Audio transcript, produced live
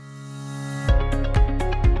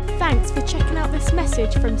Thanks for checking out this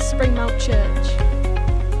message from Springmount Church.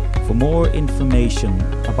 For more information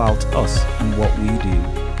about us and what we do,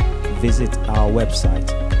 visit our website,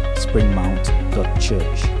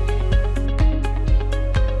 springmount.church.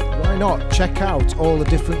 Why not check out all the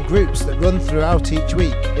different groups that run throughout each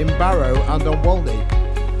week in Barrow and on Walney?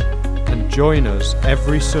 And join us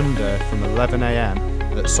every Sunday from 11 a.m.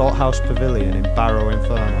 at Salthouse Pavilion in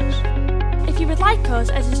Barrow-in-Furness. If you would like us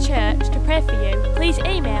as a church to pray for you, please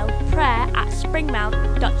email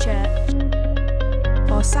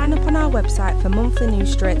prayer@springmount.church. Or sign up on our website for monthly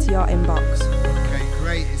news straight to your inbox. Okay,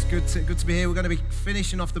 great. It's good to be here. We're going to be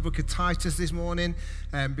finishing off the book of Titus this morning.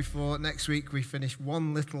 Before next week, we finish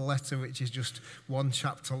one little letter, which is just one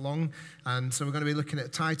chapter long. And so we're going to be looking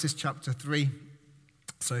at Titus chapter 3.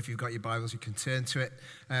 So if you've got your Bibles, you can turn to it.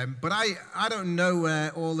 But I don't know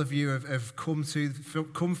where all of you have come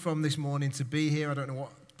from this morning to be here. I don't know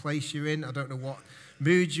what place you're in. I don't know what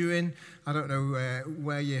mood you're in. I don't know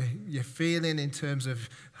where you're feeling in terms of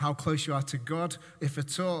how close you are to God, if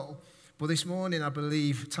at all. But this morning, I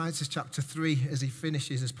believe Titus chapter 3, as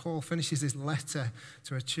Paul finishes his letter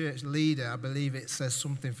to a church leader, I believe it says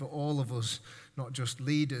something for all of us, not just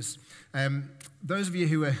leaders. Those of you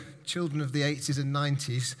who are children of the 80s and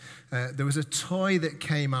 90s, there was a toy that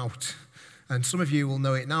came out. And some of you will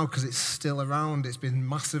know it now because it's still around. It's been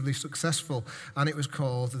massively successful. And it was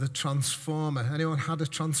called the Transformer. Anyone had a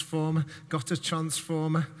Transformer? Got a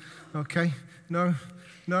Transformer? Okay. No?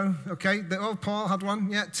 Okay. Paul had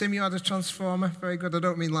one. Yeah. Tim, you had a Transformer. Very good. I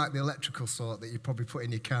don't mean like the electrical sort that you probably put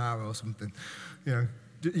in your car or something. You know,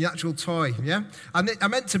 the actual toy. Yeah. And I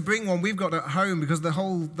meant to bring one we've got at home because the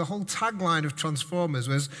whole tagline of Transformers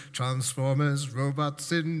was Transformers,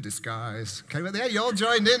 robots in disguise. Okay. Well, yeah, you all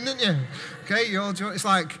joined in, didn't you? Okay. You all joined. It's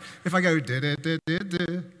like if I go do.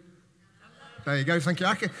 There you go, thank you.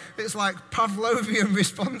 It's like Pavlovian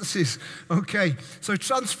responses. Okay, so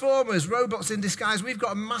Transformers, robots in disguise. We've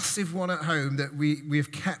got a massive one at home that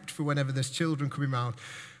we've kept for whenever there's children coming round.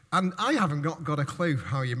 And I haven't got a clue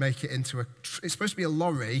how you make it into it's supposed to be a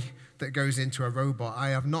lorry that goes into a robot. I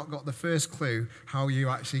have not got the first clue how you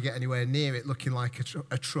actually get anywhere near it looking like a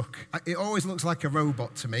truck. It always looks like a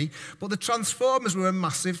robot to me. But the Transformers were a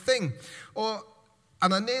massive thing.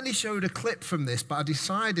 And I nearly showed a clip from this, but I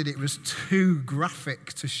decided it was too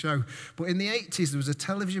graphic to show. But in the 80s, there was a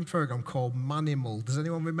television program called Manimal. Does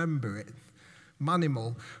anyone remember it?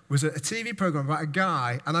 Manimal was a TV program about a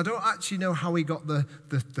guy, and I don't actually know how he got the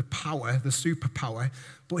power, the superpower,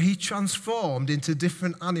 but he transformed into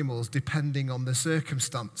different animals depending on the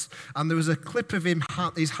circumstance. And there was a clip of him,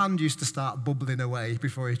 his hand used to start bubbling away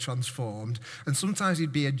before he transformed, and sometimes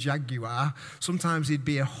he'd be a jaguar, sometimes he'd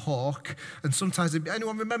be a hawk, and sometimes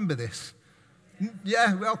anyone remember this?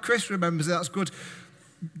 Yeah, well, Chris remembers it, that's good.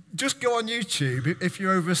 Just go on YouTube, if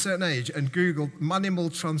you're over a certain age, and Google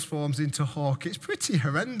Manimal transforms into hawk. It's pretty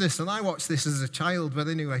horrendous, and I watched this as a child, but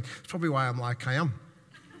anyway, it's probably why I'm like I am.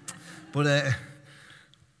 But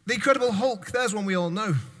the Incredible Hulk, there's one we all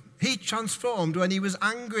know. He transformed when he was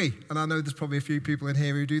angry, and I know there's probably a few people in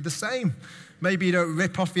here who do the same. Maybe you don't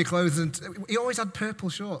rip off your clothes, he always had purple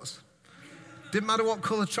shorts. Didn't matter what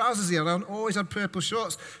colour trousers he had on, always had purple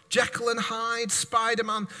shorts. Jekyll and Hyde,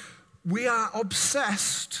 Spider-Man. We are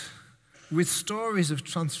obsessed with stories of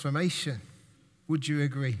transformation. Would you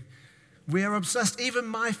agree? We are obsessed. Even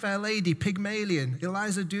My Fair Lady, Pygmalion,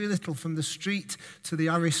 Eliza Doolittle, From the Street to the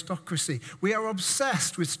Aristocracy. We are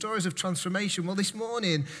obsessed with stories of transformation. Well, this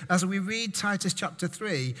morning, as we read Titus chapter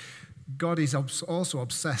 3, God is also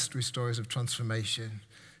obsessed with stories of transformation.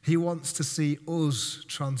 He wants to see us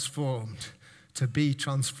transformed, to be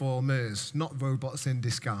transformers, not robots in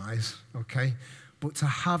disguise, okay? But to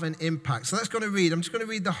have an impact. So let's go and read. I'm just going to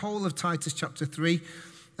read the whole of Titus chapter 3,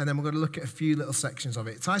 and then we're going to look at a few little sections of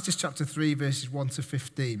it. Titus chapter 3, verses 1 to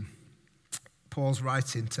 15. Paul's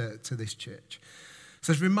writing to this church. It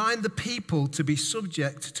says, remind the people to be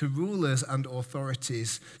subject to rulers and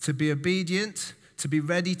authorities, to be obedient, to be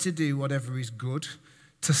ready to do whatever is good,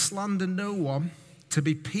 to slander no one, to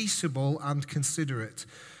be peaceable and considerate,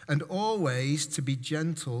 and always to be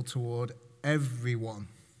gentle toward everyone.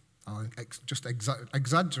 I'll just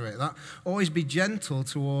exaggerate that. Always be gentle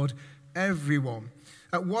toward everyone.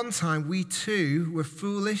 At one time, we too were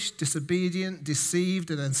foolish, disobedient,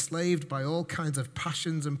 deceived, and enslaved by all kinds of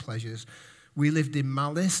passions and pleasures. We lived in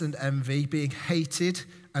malice and envy, being hated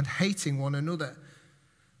and hating one another.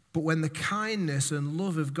 But when the kindness and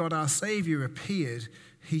love of God our Savior appeared,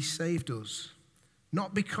 he saved us.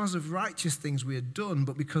 Not because of righteous things we had done,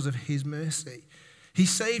 but because of his mercy. He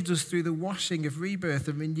saved us through the washing of rebirth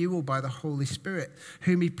and renewal by the Holy Spirit,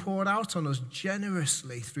 whom he poured out on us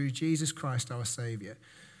generously through Jesus Christ our Savior.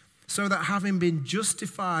 so that having been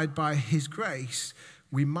justified by his grace,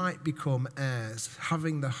 we might become heirs,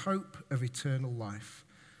 having the hope of eternal life.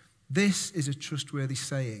 This is a trustworthy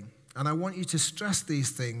saying, and I want you to stress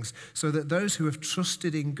these things so that those who have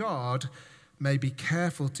trusted in God may be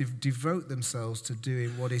careful to devote themselves to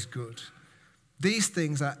doing what is good. These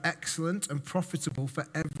things are excellent and profitable for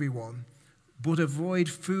everyone, but avoid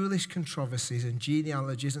foolish controversies and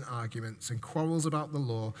genealogies and arguments and quarrels about the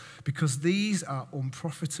law, because these are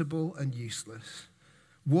unprofitable and useless.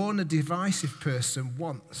 Warn a divisive person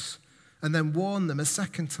once, and then warn them a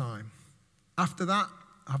second time. After that,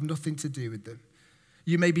 have nothing to do with them.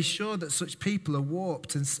 You may be sure that such people are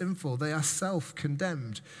warped and sinful. They are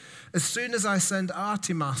self-condemned. As soon as I send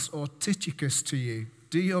Artemas or Tychicus to you,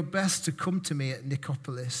 do your best to come to me at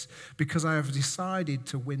Nicopolis, because I have decided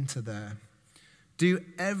to winter there. Do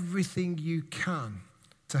everything you can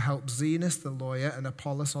to help Zenas the lawyer and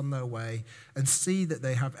Apollos on their way, and see that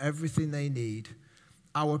they have everything they need.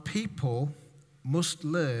 Our people must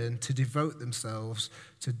learn to devote themselves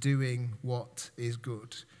to doing what is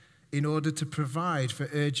good, in order to provide for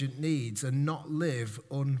urgent needs and not live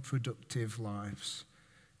unproductive lives.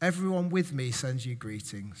 Everyone with me sends you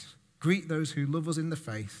greetings. Greet those who love us in the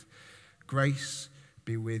faith. Grace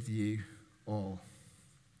be with you all.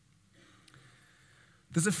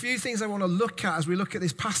 There's a few things I want to look at as we look at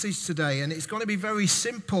this passage today, and it's going to be very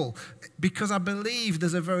simple because I believe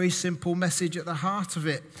there's a very simple message at the heart of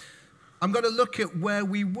it. I'm going to look at where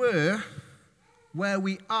we were, where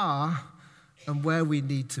we are, and where we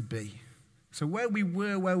need to be. So where we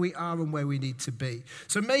were, where we are, and where we need to be.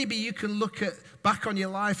 So maybe you can look back on your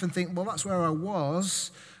life and think, well, that's where I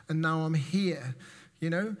was, and now I'm here. You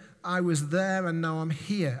know, I was there, and now I'm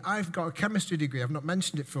here. I've got a chemistry degree. I've not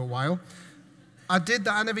mentioned it for a while. I did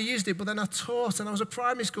that, I never used it, but then I taught, and I was a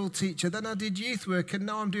primary school teacher. Then I did youth work, and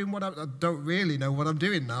now I'm doing what I don't really know what I'm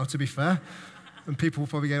doing now, to be fair. And people will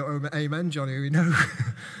probably go, oh, amen, Johnny, we know.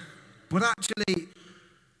 But actually,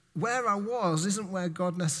 where I was isn't where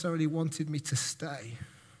God necessarily wanted me to stay.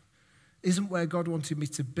 Isn't where God wanted me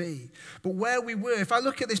to be. But where we were, if I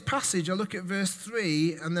look at this passage, I look at verse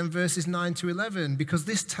 3 and then verses 9 to 11, because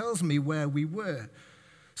this tells me where we were.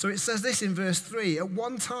 So it says this in verse 3, at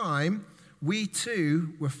one time, we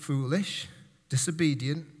too were foolish,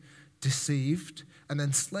 disobedient, deceived, and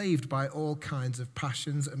enslaved by all kinds of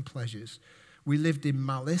passions and pleasures. We lived in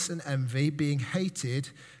malice and envy, being hated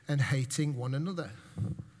and hating one another.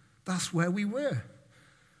 That's where we were.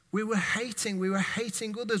 We were hating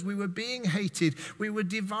others. We were being hated. We were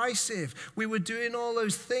divisive. We were doing all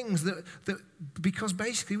those things that because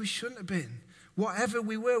basically we shouldn't have been. Whatever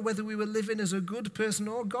we were, whether we were living as a good person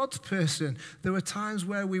or God's person, there were times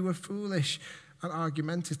where we were foolish and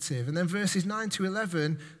argumentative. And then verses 9 to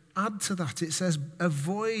 11 add to that. It says,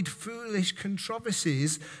 avoid foolish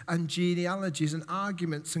controversies and genealogies and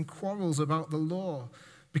arguments and quarrels about the law,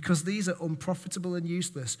 because these are unprofitable and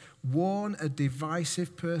useless. Warn a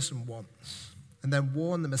divisive person once, and then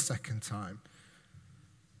warn them a second time.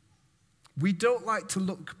 We don't like to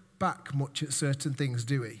look back much at certain things,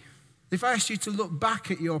 do we? If I asked you to look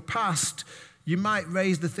back at your past, you might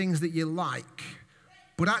raise the things that you like.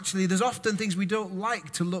 But actually, there's often things we don't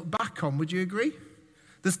like to look back on. Would you agree?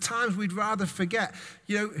 There's times we'd rather forget.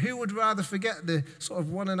 You know, who would rather forget the sort of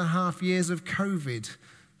 1.5 years of COVID?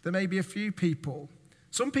 There may be a few people.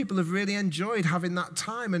 Some people have really enjoyed having that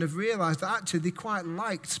time and have realized that actually they quite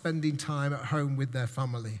liked spending time at home with their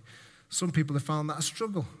family. Some people have found that a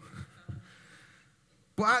struggle.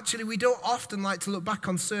 But actually, we don't often like to look back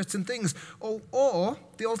on certain things. Or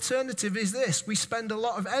the alternative is this. We spend a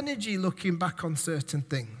lot of energy looking back on certain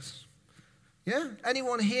things. Yeah?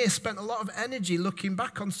 Anyone here spent a lot of energy looking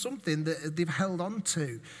back on something that they've held on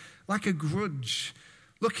to, like a grudge.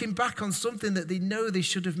 Looking back on something that they know they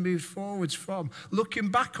should have moved forwards from. Looking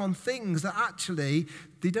back on things that actually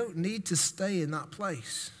they don't need to stay in that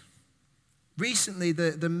place. Recently,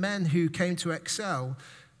 the men who came to Excel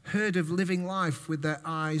heard of living life with their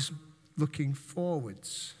eyes looking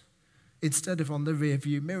forwards instead of on the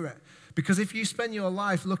rearview mirror. Because if you spend your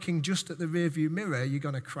life looking just at the rearview mirror, you're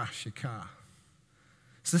going to crash your car.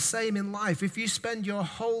 It's the same in life. If you spend your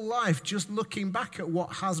whole life just looking back at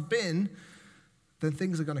what has been, then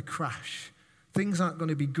things are going to crash. Things aren't going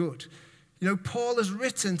to be good. You know, Paul has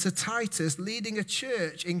written to Titus, leading a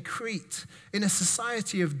church in Crete, in a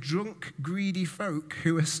society of drunk, greedy folk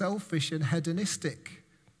who are selfish and hedonistic.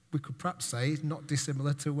 We could perhaps say not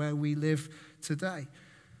dissimilar to where we live today.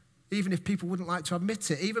 Even if people wouldn't like to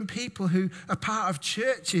admit it, even people who are part of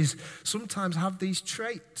churches sometimes have these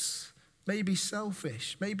traits. Maybe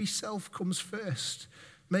selfish, maybe self comes first.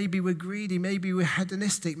 Maybe we're greedy, maybe we're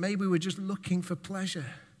hedonistic, maybe we're just looking for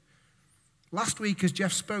pleasure. Last week, as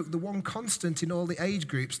Jeff spoke, the one constant in all the age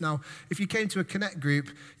groups. Now, if you came to a Connect group,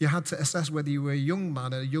 you had to assess whether you were a young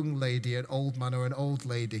man, a young lady, an old man, or an old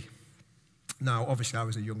lady. Now, obviously, I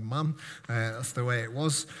was a young man. That's the way it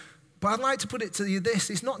was. But I'd like to put it to you this.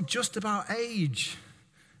 It's not just about age.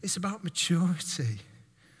 It's about maturity.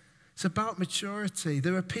 It's about maturity.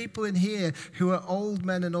 There are people in here who are old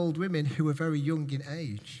men and old women who are very young in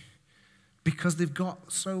age, because they've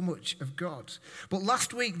got so much of God. But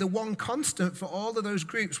last week, the one constant for all of those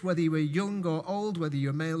groups, whether you were young or old, whether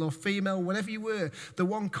you're male or female, whatever you were, the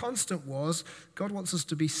one constant was God wants us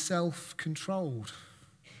to be self-controlled.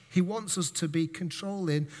 He wants us to be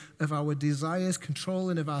controlling of our desires,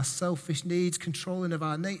 controlling of our selfish needs, controlling of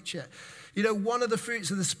our nature. You know, one of the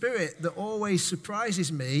fruits of the Spirit that always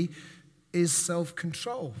surprises me is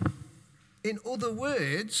self-control. In other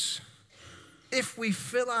words, if we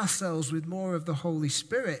fill ourselves with more of the Holy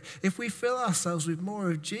Spirit, if we fill ourselves with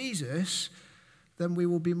more of Jesus, then we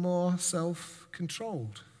will be more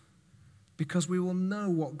self-controlled, because we will know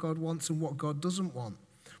what God wants and what God doesn't want.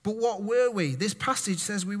 But what were we? This passage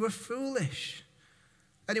says we were foolish.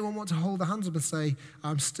 Anyone want to hold their hands up and say,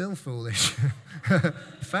 I'm still foolish?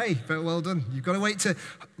 Faye, very well done. You've got to wait to,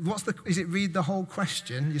 is it read the whole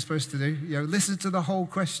question you're supposed to do? You know, listen to the whole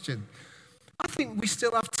question. I think we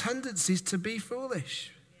still have tendencies to be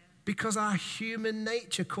foolish because our human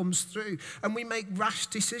nature comes through and we make rash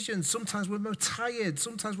decisions. Sometimes when we're tired,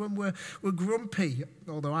 sometimes when we're grumpy,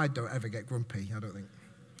 although I don't ever get grumpy, I don't think.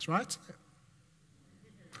 That's right?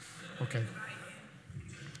 Okay.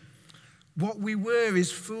 What we were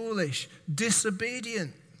is foolish,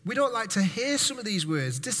 disobedient. We don't like to hear some of these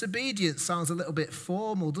words. Disobedient sounds a little bit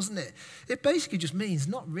formal, doesn't it? It basically just means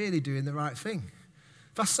not really doing the right thing.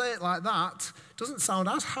 If I say it like that, it doesn't sound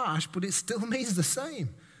as harsh, but it still means the same.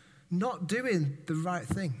 Not doing the right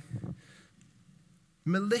thing.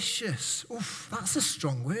 Malicious. Oof, that's a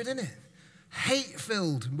strong word, isn't it?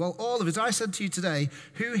 Hate-filled. Well, all of us. I said to you today,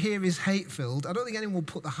 who here is hate-filled? I don't think anyone will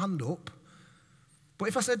put their hand up. But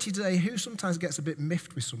if I said to you today, who sometimes gets a bit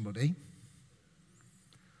miffed with somebody?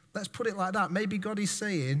 Let's put it like that. Maybe God is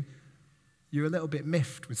saying, you're a little bit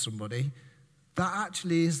miffed with somebody. That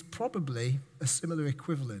actually is probably a similar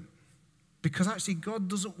equivalent. Because actually God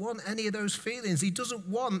doesn't want any of those feelings. He doesn't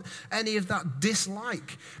want any of that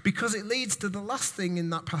dislike. Because it leads to the last thing in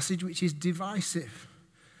that passage, which is divisive.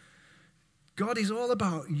 God is all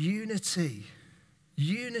about unity.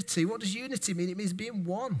 Unity. What does unity mean? It means being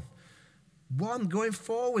one. One, going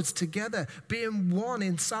forwards together. Being one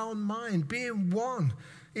in sound mind. Being one.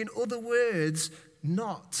 In other words,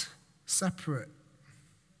 not separate.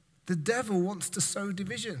 The devil wants to sow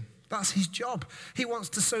division. That's his job. He wants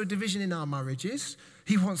to sow division in our marriages.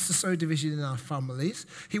 He wants to sow division in our families.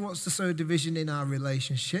 He wants to sow division in our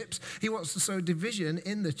relationships. He wants to sow division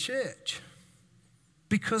in the church.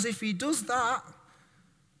 Because if he does that,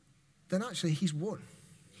 then actually he's won.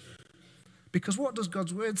 Because what does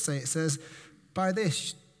God's word say? It says, by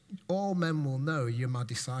this, all men will know you're my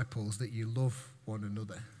disciples, that you love one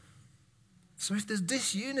another. So if there's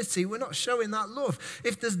disunity, we're not showing that love.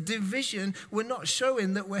 If there's division, we're not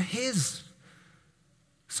showing that we're his.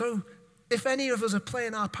 So if any of us are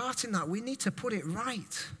playing our part in that, we need to put it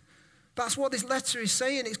right. That's what this letter is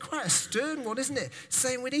saying. It's quite a stern one, isn't it? It's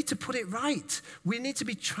saying we need to put it right. We need to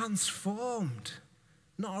be transformed.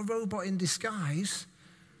 Not a robot in disguise,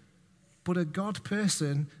 but a God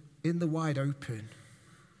person in the wide open.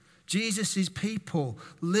 Jesus' people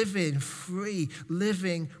living free,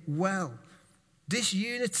 living well.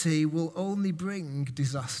 Disunity will only bring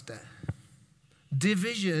disaster.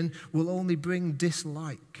 Division will only bring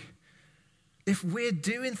dislike. If we're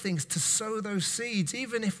doing things to sow those seeds,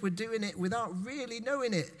 even if we're doing it without really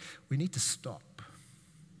knowing it, we need to stop.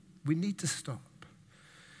 We need to stop.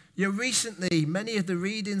 You know, recently, many of the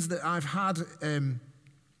readings that I've had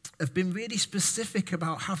have been really specific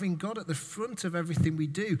about having God at the front of everything we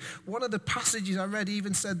do. One of the passages I read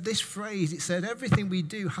even said this phrase. It said, everything we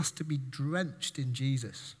do has to be drenched in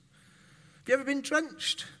Jesus. Have you ever been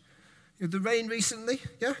drenched? You know, the rain recently?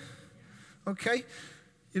 Yeah? Okay.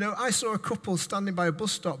 You know, I saw a couple standing by a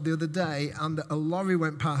bus stop the other day, and a lorry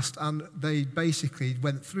went past, and they basically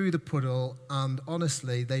went through the puddle, and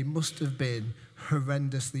honestly, they must have been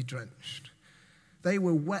horrendously drenched. They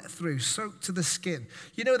were wet through, soaked to the skin.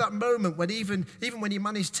 You know that moment when even when you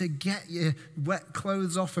manage to get your wet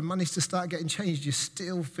clothes off and manage to start getting changed, you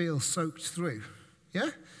still feel soaked through.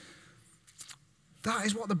 Yeah? That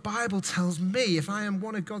is what the Bible tells me. If I am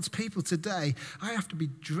one of God's people today, I have to be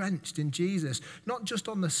drenched in Jesus. Not just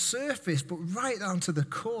on the surface, but right down to the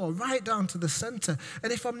core, right down to the center.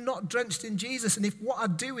 And if I'm not drenched in Jesus, and if what I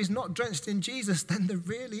do is not drenched in Jesus, then there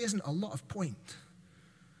really isn't a lot of point.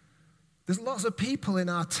 There's lots of people in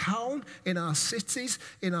our town, in our cities,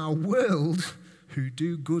 in our world who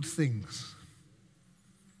do good things.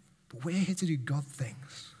 But we're here to do God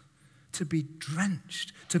things. To be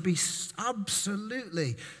drenched, to be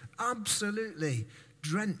absolutely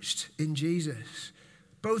drenched in Jesus,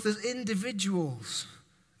 both as individuals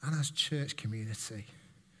and as church community.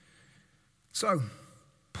 So,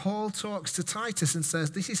 Paul talks to Titus and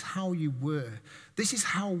says, this is how you were. This is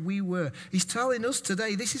how we were. He's telling us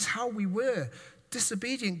today, this is how we were.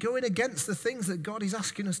 Disobedient, going against the things that God is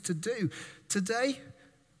asking us to do. Today,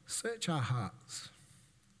 search our hearts.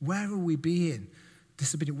 Where are we being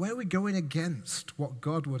disobedient? Where are we going against what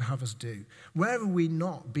God would have us do? Where are we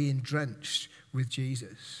not being drenched with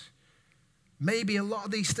Jesus? Maybe a lot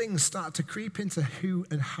of these things start to creep into who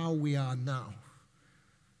and how we are now.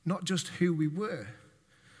 Not just who we were,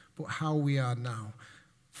 but how we are now.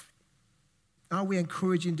 Are we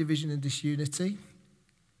encouraging division and disunity?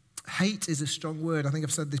 Hate is a strong word. I think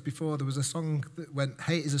I've said this before. There was a song that went,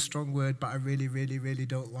 hate is a strong word, but I really, really, really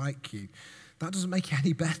don't like you. That doesn't make it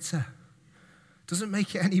any better. Doesn't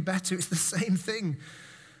make it any better. It's the same thing.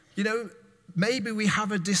 You know, maybe we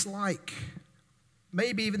have a dislike.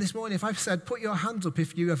 Maybe even this morning, if I've said, put your hands up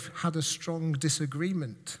if you have had a strong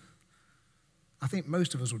disagreement, I think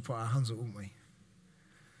most of us would put our hands up, wouldn't we?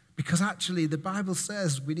 Because actually, the Bible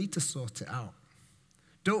says we need to sort it out.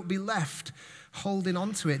 Don't be left holding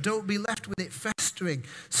on to it. Don't be left with it festering.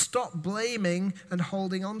 Stop blaming and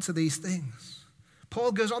holding on to these things.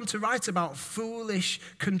 Paul goes on to write about foolish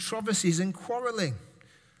controversies and quarreling.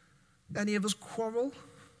 Any of us quarrel?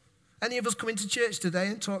 Any of us come into church today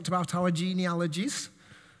and talked about our genealogies?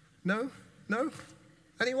 No? No?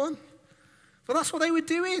 Anyone? Well, that's what they were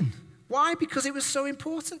doing. Why? Because it was so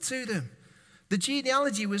important to them. The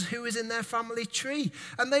genealogy was who was in their family tree.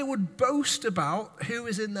 And they would boast about who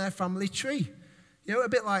was in their family tree. You know, a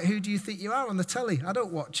bit like, who do you think you are on the telly? I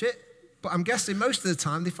don't watch it. But I'm guessing most of the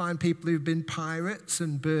time they find people who've been pirates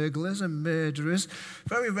and burglars and murderers.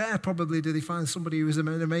 Very rare probably do they find somebody who is an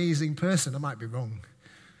amazing person. I might be wrong.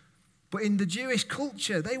 But in the Jewish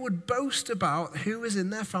culture, they would boast about who was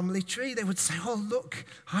in their family tree. They would say, oh, look,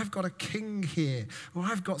 I've got a king here. Or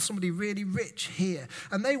I've got somebody really rich here.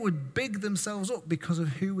 And they would big themselves up because of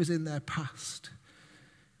who was in their past.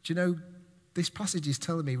 Do you know, this passage is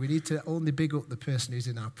telling me we need to only big up the person who's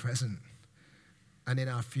in our present. And in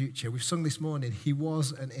our future. We've sung this morning, he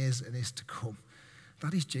was and is to come.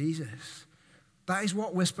 That is Jesus. That is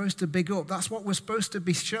what we're supposed to big up. That's what we're supposed to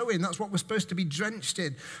be showing. That's what we're supposed to be drenched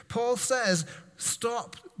in. Paul says,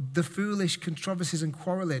 stop the foolish controversies and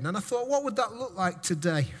quarreling. And I thought, what would that look like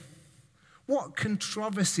today? What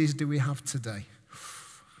controversies do we have today?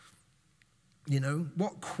 You know,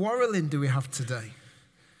 what quarreling do we have today?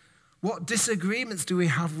 What disagreements do we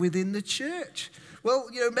have within the church? Well,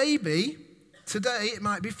 you know, maybe today, it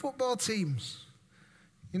might be football teams,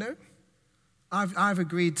 you know. I've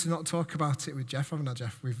agreed to not talk about it with Jeff, haven't I,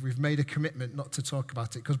 Jeff? We've made a commitment not to talk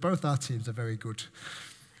about it because both our teams are very good.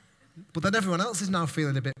 But then everyone else is now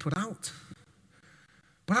feeling a bit put out.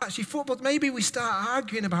 But actually, football, maybe we start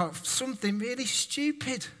arguing about something really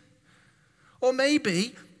stupid. Or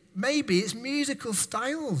maybe it's musical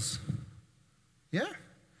styles. Yeah?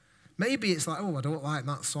 Maybe it's like, oh, I don't like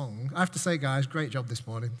that song. I have to say, guys, great job this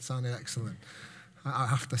morning. Sounded excellent. I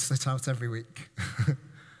have to sit out every week.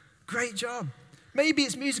 Great job. Maybe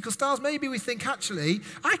it's musical styles. Maybe we think, actually,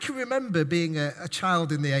 I can remember being a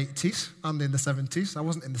child in the 80s and in the 70s. I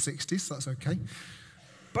wasn't in the 60s, so that's okay.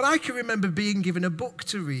 But I can remember being given a book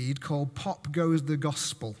to read called Pop Goes the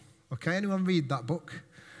Gospel. Okay, anyone read that book?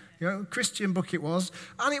 You know, Christian book it was.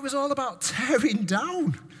 And it was all about tearing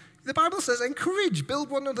down. The Bible says encourage, build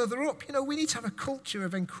one another up. You know, we need to have a culture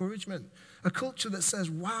of encouragement. A culture that says,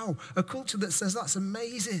 wow. A culture that says, that's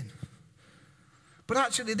amazing. But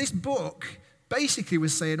actually, this book basically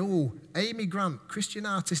was saying, oh, Amy Grant, Christian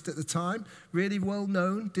artist at the time, really well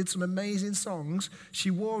known, did some amazing songs.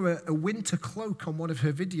 She wore a winter cloak on one of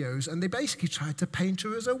her videos, and they basically tried to paint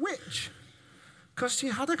her as a witch because she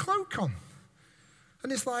had a cloak on.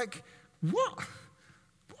 And it's like, what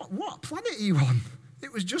planet are you on?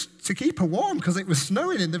 It was just to keep her warm because it was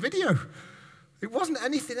snowing in the video. It wasn't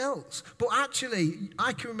anything else. But actually,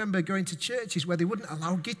 I can remember going to churches where they wouldn't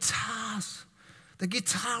allow guitars. The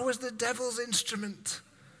guitar was the devil's instrument.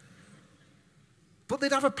 But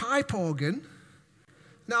they'd have a pipe organ.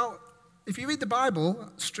 Now, If you read the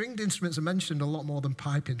Bible, stringed instruments are mentioned a lot more than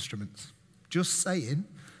pipe instruments. Just saying.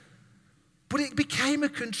 But it became a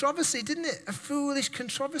controversy, didn't it? A foolish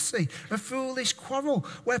controversy, a foolish quarrel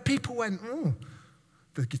where people went, oh,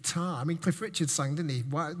 the guitar. I mean, Cliff Richard sang, didn't he?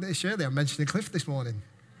 Why, surely I'm mentioning Cliff this morning.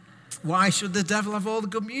 Why should the devil have all the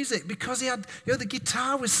good music? Because he had, the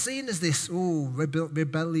guitar was seen as this,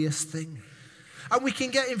 rebellious thing. And we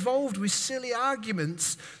can get involved with silly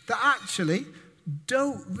arguments that actually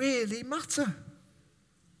don't really matter.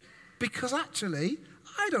 Because actually,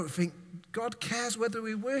 I don't think God cares whether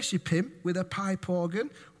we worship him with a pipe organ,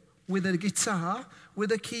 with a guitar,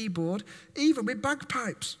 with a keyboard, even with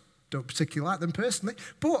bagpipes. Don't particularly like them personally,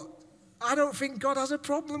 but I don't think God has a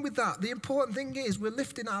problem with that. The important thing is we're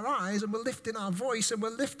lifting our eyes and we're lifting our voice and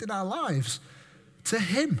we're lifting our lives to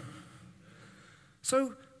him.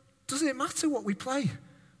 So does it matter what we play?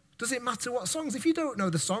 Does it matter what songs? If you don't know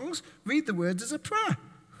the songs, read the words as a prayer.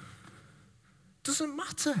 Doesn't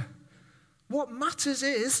matter. What matters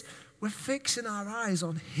is we're fixing our eyes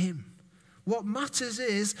on him. What matters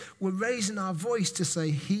is we're raising our voice to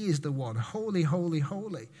say he is the one. Holy, holy,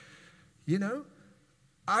 holy. You know,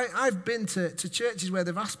 I've been to churches where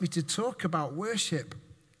they've asked me to talk about worship.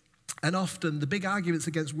 And often the big arguments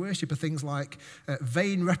against worship are things like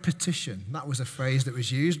vain repetition. That was a phrase that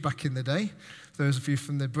was used back in the day. Those of you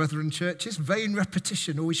from the brethren churches, vain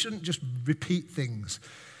repetition, or we shouldn't just repeat things.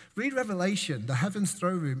 Read Revelation, the heaven's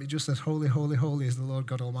throne room, it just says, holy, holy, holy is the Lord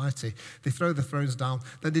God Almighty. They throw the thrones down,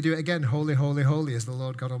 then they do it again, holy, holy, holy is the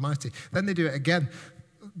Lord God Almighty. Then they do it again.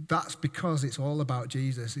 That's because it's all about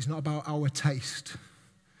Jesus. It's not about our taste.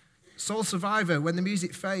 Soul Survivor, when the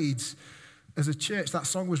music fades, as a church, that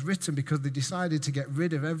song was written because they decided to get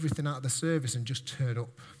rid of everything out of the service and just turn up.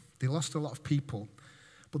 They lost a lot of people.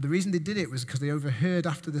 But the reason they did it was because they overheard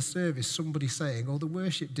after the service somebody saying, the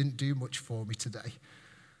worship didn't do much for me today.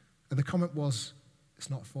 And the comment was, it's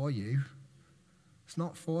not for you. It's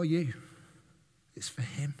not for you. It's for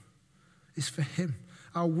him. It's for him.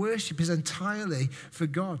 Our worship is entirely for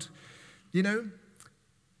God. You know,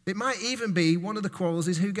 it might even be one of the quarrels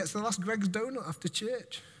is who gets the last Greg's donut after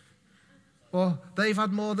church. Or they've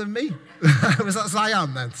had more than me. Was that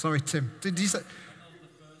Zion then? Sorry, Tim. Did you say?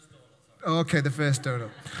 Okay, the first donut.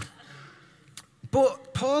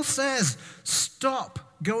 But Paul says, stop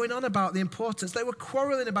going on about the importance. They were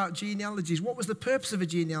quarreling about genealogies. What was the purpose of a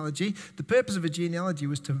genealogy? The purpose of a genealogy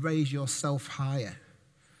was to raise yourself higher.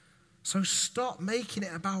 So stop making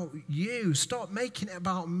it about you. Stop making it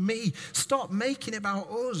about me. Stop making it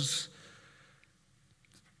about us.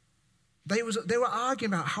 They were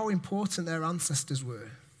arguing about how important their ancestors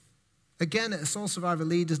were. Again, at a Soul Survivor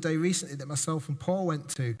Leaders Day recently that myself and Paul went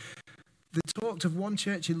to, they talked of one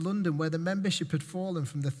church in London where the membership had fallen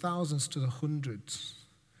from the thousands to the hundreds.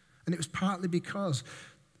 And it was partly because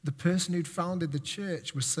the person who'd founded the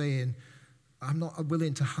church was saying, I'm not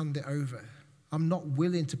willing to hand it over. I'm not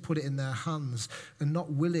willing to put it in their hands and not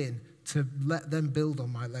willing to let them build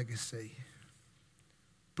on my legacy.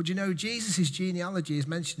 But you know, Jesus' genealogy is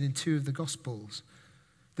mentioned in 2 of the Gospels.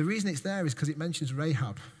 The reason it's there is because it mentions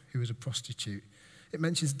Rahab, who was a prostitute. It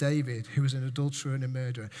mentions David, who was an adulterer and a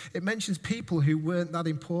murderer. It mentions people who weren't that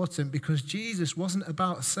important because Jesus wasn't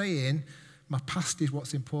about saying, my past is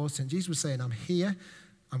what's important. Jesus was saying, I'm here,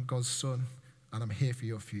 I'm God's son, and I'm here for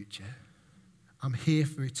your future. I'm here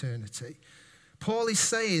for eternity. Paul is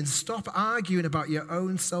saying, stop arguing about your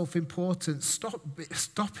own self-importance.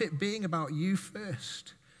 Stop it being about you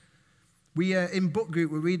first. We in book group,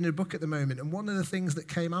 we're reading a book at the moment, and one of the things that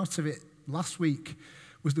came out of it last week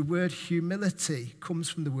was the word humility comes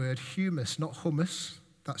from the word humus, not hummus.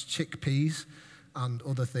 That's chickpeas and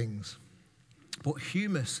other things. But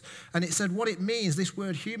humus. And it said what it means, this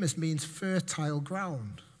word humus means fertile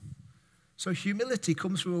ground. So humility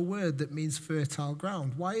comes from a word that means fertile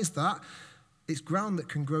ground. Why is that? It's ground that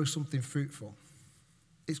can grow something fruitful.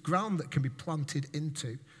 It's ground that can be planted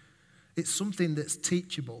into. It's something that's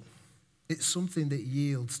teachable. It's something that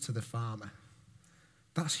yields to the farmer.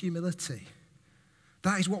 That's humility.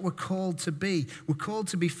 That is what we're called to be. We're called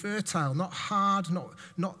to be fertile, not hard,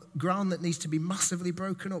 not ground that needs to be massively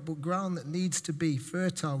broken up, but ground that needs to be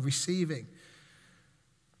fertile, receiving.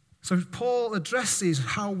 So Paul addresses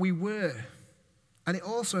how we were, and it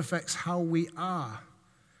also affects how we are.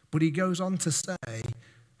 But he goes on to say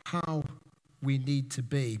how we need to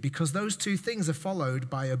be, because those two things are followed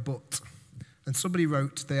by a but. And somebody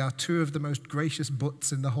wrote, they are 2 of the most gracious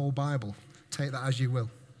buts in the whole Bible. Take that as you will.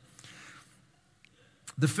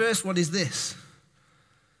 The first one is this.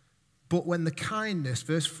 But when the kindness,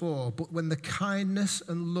 verse 4, but when the kindness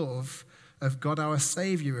and love of God our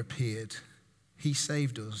Savior appeared, he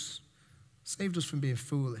saved us. Saved us from being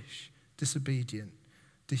foolish, disobedient,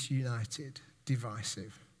 disunited,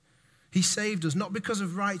 divisive. He saved us not because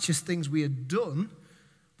of righteous things we had done,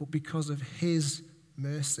 but because of his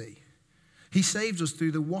mercy. He saved us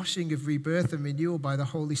through the washing of rebirth and renewal by the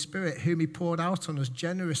Holy Spirit, whom he poured out on us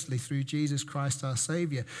generously through Jesus Christ our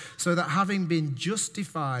Saviour, so that having been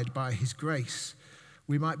justified by his grace,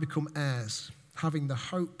 we might become heirs, having the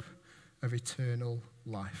hope of eternal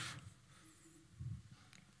life.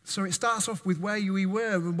 So it starts off with where we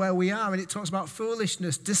were and where we are, and it talks about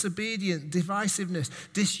foolishness, disobedience, divisiveness,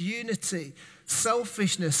 disunity,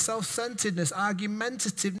 selfishness, self-centeredness,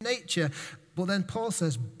 argumentative nature. But then Paul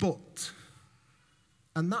says, but.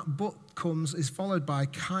 And that but is followed by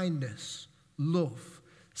kindness, love,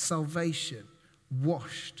 salvation,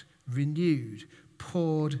 washed, renewed,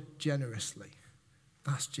 poured generously.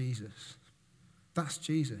 That's Jesus. That's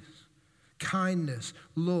Jesus. Kindness,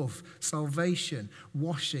 love, salvation,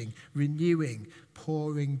 washing, renewing,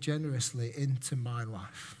 pouring generously into my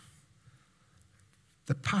life.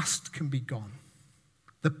 The past can be gone.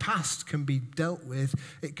 The past can be dealt with.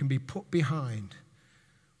 It can be put behind.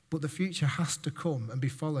 But the future has to come and be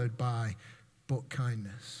followed by but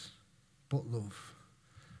kindness, but love,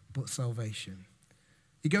 but salvation.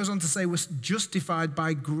 He goes on to say we're justified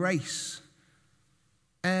by grace,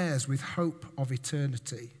 heirs with hope of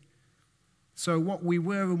eternity. So what we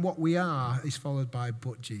were and what we are is followed by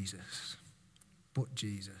but Jesus, but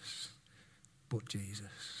Jesus, but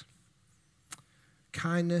Jesus.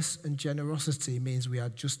 Kindness and generosity means we are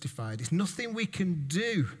justified. It's nothing we can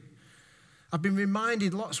do. I've been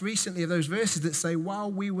reminded lots recently of those verses that say,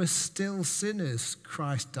 while we were still sinners,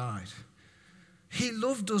 Christ died. He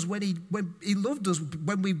loved us when he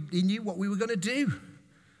knew what we were going to do.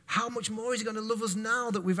 How much more is he going to love us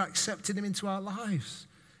now that we've accepted him into our lives?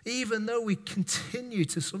 Even though we continue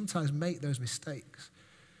to sometimes make those mistakes.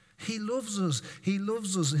 He loves us,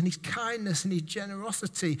 and his kindness and his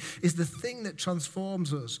generosity is the thing that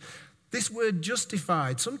transforms us. This word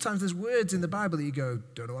justified, sometimes there's words in the Bible that you go,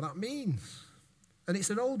 don't know what that means. And it's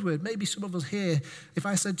an old word. Maybe some of us here, if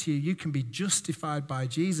I said to you, you can be justified by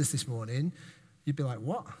Jesus this morning, you'd be like,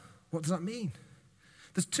 what? What does that mean?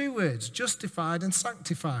 There's two words, justified and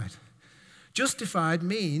sanctified. Justified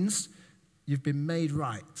means you've been made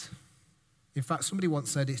right. In fact, somebody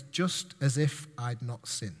once said, it's just as if I'd not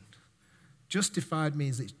sinned. Justified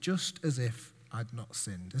means it's just as if I'd not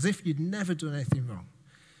sinned, as if you'd never done anything wrong.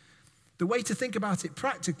 The way to think about it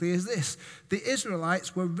practically is this. The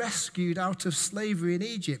Israelites were rescued out of slavery in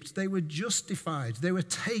Egypt. They were justified. They were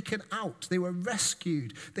taken out. They were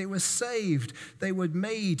rescued. They were saved. They were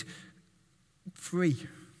made free.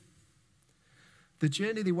 The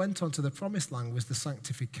journey they went on to the promised land was the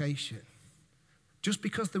sanctification. Just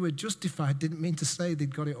because they were justified didn't mean to say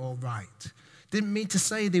they'd got it all right. Didn't mean to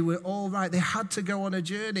say they were all right. They had to go on a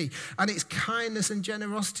journey. And it's kindness and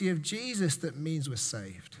generosity of Jesus that means we're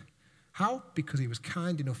saved. How? Because he was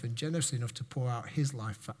kind enough and generous enough to pour out his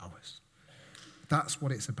life for ours. That's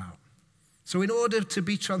what it's about. So in order to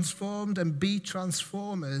be transformed and be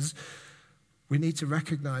transformers, we need to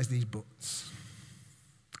recognize these buts.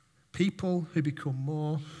 People who become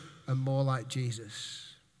more and more like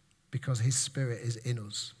Jesus because his Spirit is in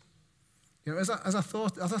us. You know, as I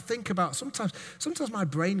think about, sometimes my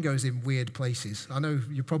brain goes in weird places. I know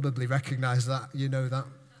you probably recognize that, you know that.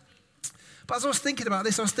 But as I was thinking about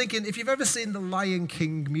this, I was thinking, if you've ever seen the Lion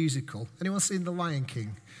King musical, anyone seen the Lion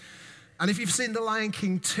King? And if you've seen the Lion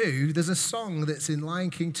King 2, there's a song that's in Lion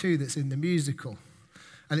King 2 that's in the musical.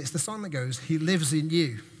 And it's the song that goes, he lives in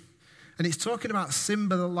you. And it's talking about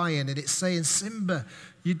Simba the lion, and it's saying, Simba,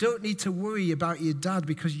 you don't need to worry about your dad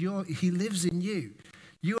because he lives in you.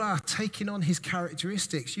 You are taking on his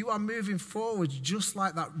characteristics. You are moving forward just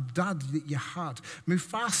like that dad that you had.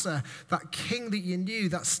 Mufasa, that king that you knew,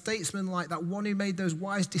 that statesman like that one who made those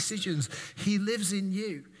wise decisions, he lives in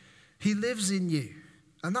you. He lives in you.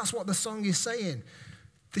 And that's what the song is saying.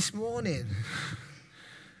 This morning,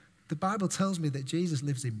 the Bible tells me that Jesus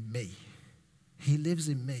lives in me. He lives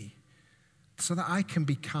in me. So that I can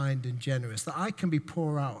be kind and generous, that I can be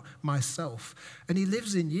pour out myself. And he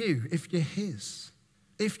lives in you if you're his.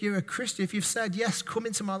 If you're a Christian, if you've said, yes, come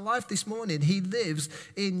into my life this morning, he lives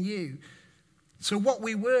in you. So what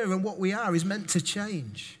we were and what we are is meant to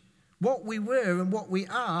change. What we were and what we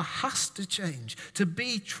are has to change, to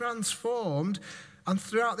be transformed. And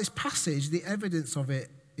throughout this passage, the evidence of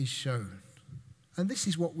it is shown. And this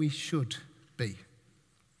is what we should be.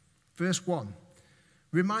 Verse 1.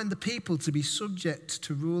 Remind the people to be subject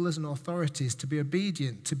to rulers and authorities, to be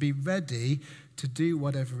obedient, to be ready to do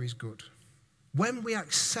whatever is good. When we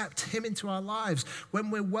accept him into our lives, when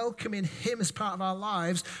we're welcoming him as part of our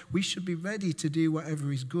lives, we should be ready to do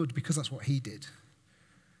whatever is good because that's what he did.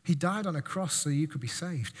 He died on a cross so you could be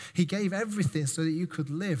saved. He gave everything so that you could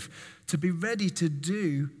live, to be ready to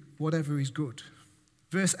do whatever is good.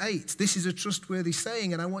 Verse 8, this is a trustworthy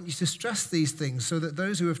saying, and I want you to stress these things so that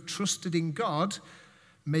those who have trusted in God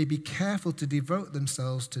may be careful to devote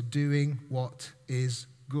themselves to doing what is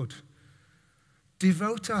good.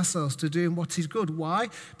 Devote ourselves to doing what is good. Why?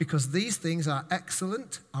 Because these things are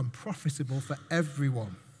excellent and profitable for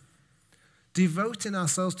everyone. Devoting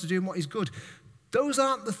ourselves to doing what is good. Those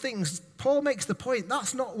aren't the things. Paul makes the point,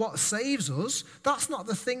 that's not what saves us. That's not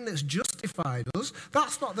the thing that's justified us.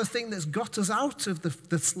 That's not the thing that's got us out of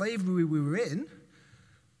the slavery we were in.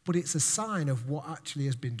 But it's a sign of what actually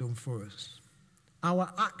has been done for us.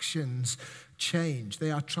 Our actions change.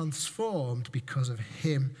 They are transformed because of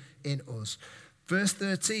him in us. Verse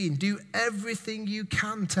 13, do everything you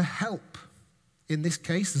can to help. In this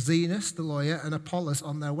case, Zenas, the lawyer, and Apollos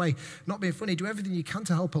on their way. Not being funny, do everything you can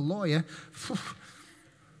to help a lawyer.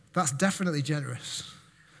 That's definitely generous.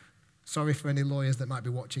 Sorry for any lawyers that might be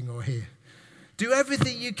watching or here. Do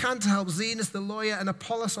everything you can to help Zenas, the lawyer, and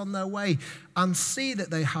Apollos on their way, and see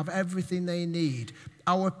that they have everything they need.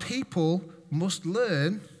 Our people must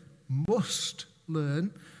learn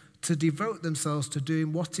to devote themselves to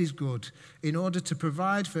doing what is good in order to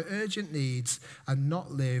provide for urgent needs and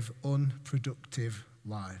not live unproductive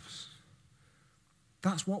lives.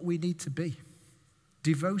 That's what we need to be.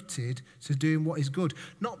 Devoted to doing what is good.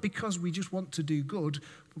 Not because we just want to do good,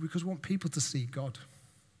 but because we want people to see God.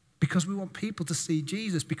 Because we want people to see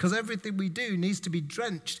Jesus. Because everything we do needs to be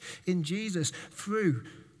drenched in Jesus from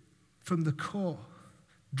the core.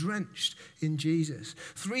 Drenched in Jesus.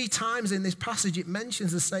 3 times in this passage it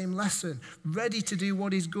mentions the same lesson. Ready to do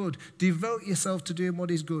what is good. Devote yourself to doing what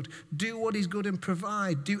is good. Do what is good and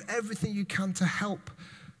provide. Do everything you can to help.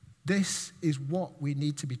 This is what we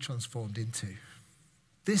need to be transformed into.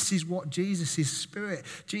 This is what Jesus' spirit,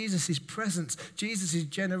 Jesus' presence, Jesus'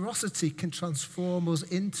 generosity can transform us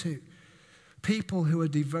into. People who are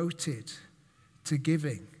devoted to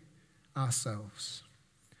giving ourselves.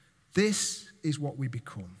 This is what we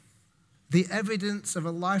become. The evidence of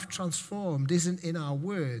a life transformed isn't in our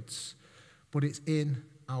words, but it's in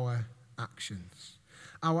our actions.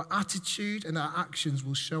 Our attitude and our actions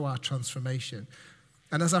will show our transformation.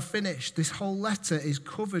 And as I finish, this whole letter is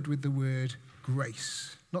covered with the word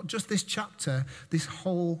grace. Not just this chapter, this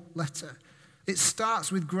whole letter. It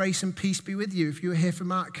starts with grace and peace be with you, if you were here for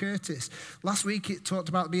Mark Curtis. Last week it talked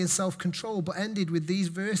about being self-controlled, but ended with these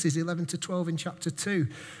verses, 11 to 12 in chapter 2.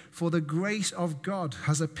 For the grace of God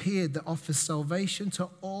has appeared that offers salvation to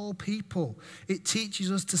all people. It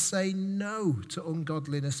teaches us to say no to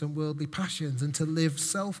ungodliness and worldly passions and to live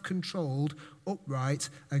self-controlled, upright,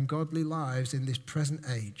 and godly lives in this present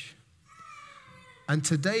age. And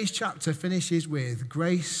today's chapter finishes with,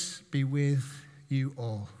 grace be with you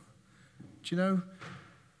all. Do you know,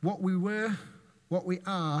 what we were, what we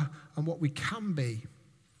are, and what we can be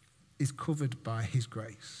is covered by his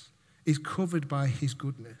grace, is covered by his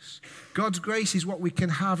goodness. God's grace is what we can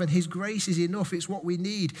have, and his grace is enough. It's what we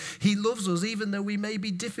need. He loves us even though we may be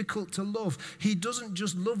difficult to love. He doesn't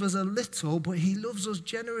just love us a little, but he loves us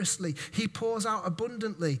generously. He pours out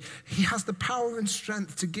abundantly. He has the power and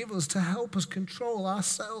strength to give us, to help us control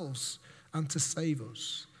ourselves, and to save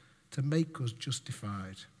us, to make us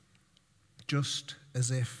justified. Just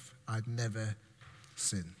as if I'd never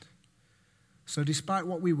sinned. So despite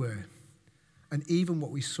what we were, and even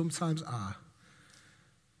what we sometimes are,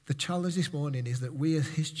 the challenge this morning is that we as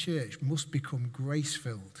his church must become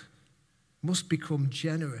grace-filled, must become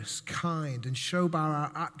generous, kind, and show by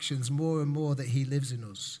our actions more and more that he lives in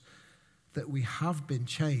us, that we have been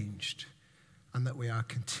changed, and that we are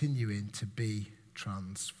continuing to be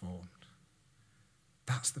transformed.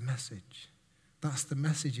 That's the message. That's the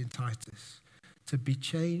message in Titus. To be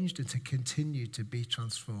changed and to continue to be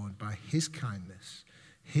transformed by his kindness,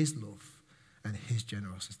 his love, and his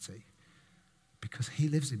generosity. Because he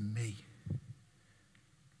lives in me.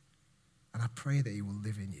 And I pray that he will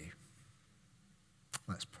live in you.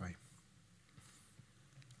 Let's pray.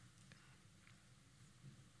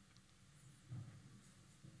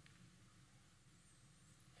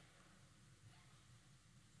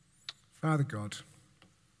 Father God,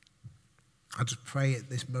 I just pray at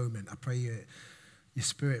this moment, I pray your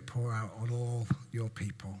spirit pour out on all your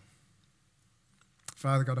people.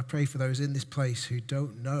 Father God, I pray for those in this place who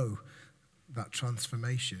don't know that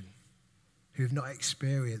transformation, who have not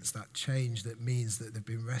experienced that change that means that they've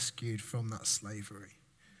been rescued from that slavery.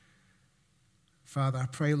 Father, I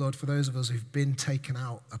pray, Lord, for those of us who've been taken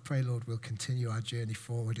out, I pray, Lord, we'll continue our journey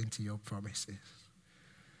forward into your promises.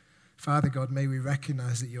 Father God, may we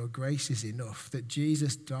recognize that your grace is enough, that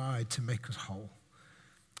Jesus died to make us whole.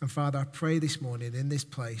 And Father, I pray this morning in this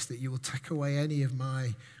place that you will take away any of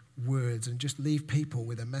my words and just leave people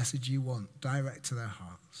with a message you want direct to their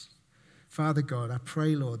hearts. Father God, I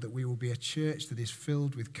pray, Lord, that we will be a church that is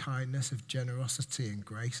filled with kindness, of generosity and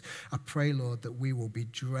grace. I pray, Lord, that we will be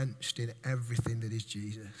drenched in everything that is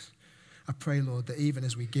Jesus. I pray, Lord, that even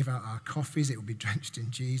as we give out our coffees, it will be drenched in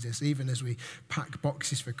Jesus. Even as we pack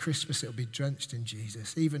boxes for Christmas, it will be drenched in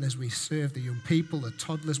Jesus. Even as we serve the young people, the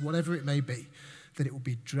toddlers, whatever it may be, that it will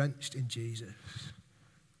be drenched in Jesus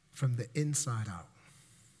from the inside out,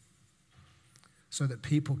 so that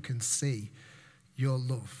people can see your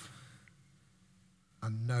love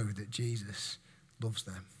and know that Jesus loves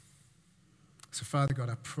them. So, Father God,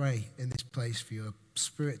 I pray in this place for your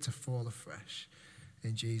Spirit to fall afresh.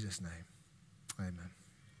 In Jesus' name, amen.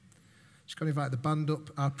 Just going to invite the band up.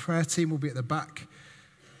 Our prayer team will be at the back.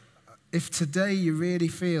 If today you really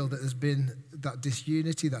feel that there's been that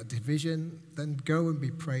disunity, that division, then go and be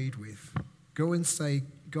prayed with. Go and say,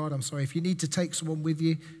 God, I'm sorry. If you need to take someone with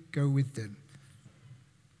you, go with them.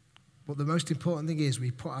 But the most important thing is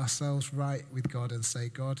we put ourselves right with God and say,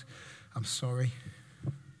 God, I'm sorry.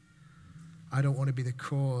 I don't want to be the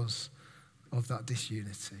cause of that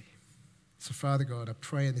disunity. So, Father God, I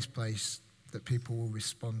pray in this place that people will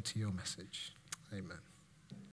respond to your message. Amen.